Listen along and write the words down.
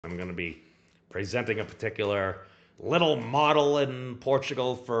I'm going to be presenting a particular little model in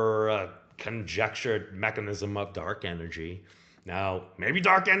Portugal for a conjectured mechanism of dark energy. Now, maybe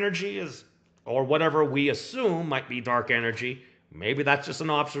dark energy is, or whatever we assume might be dark energy, maybe that's just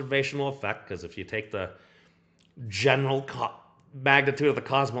an observational effect, because if you take the general magnitude of the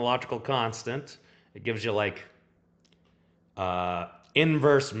cosmological constant, it gives you like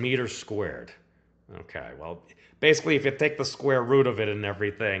inverse meters squared. Okay, well, basically, if you take the square root of it and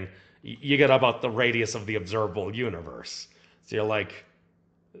everything, you get about the radius of the observable universe. So you're like,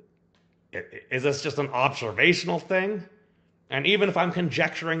 is this just an observational thing? And even if I'm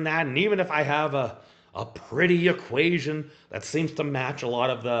conjecturing that, and even if I have a pretty equation that seems to match a lot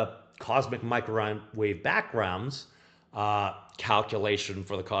of the cosmic microwave backgrounds, calculation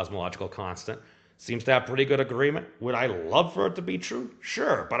for the cosmological constant seems to have pretty good agreement. Would I love for it to be true?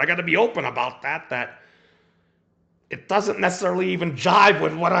 Sure, but I got to be open about that it doesn't necessarily even jive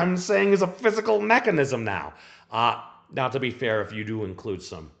with what I'm saying is a physical mechanism now. Now, to be fair, if you do include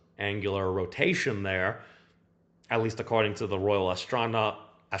some angular rotation there, at least according to the Royal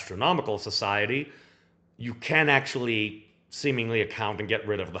Astronomical Society, you can actually seemingly account and get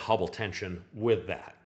rid of the Hubble tension with that.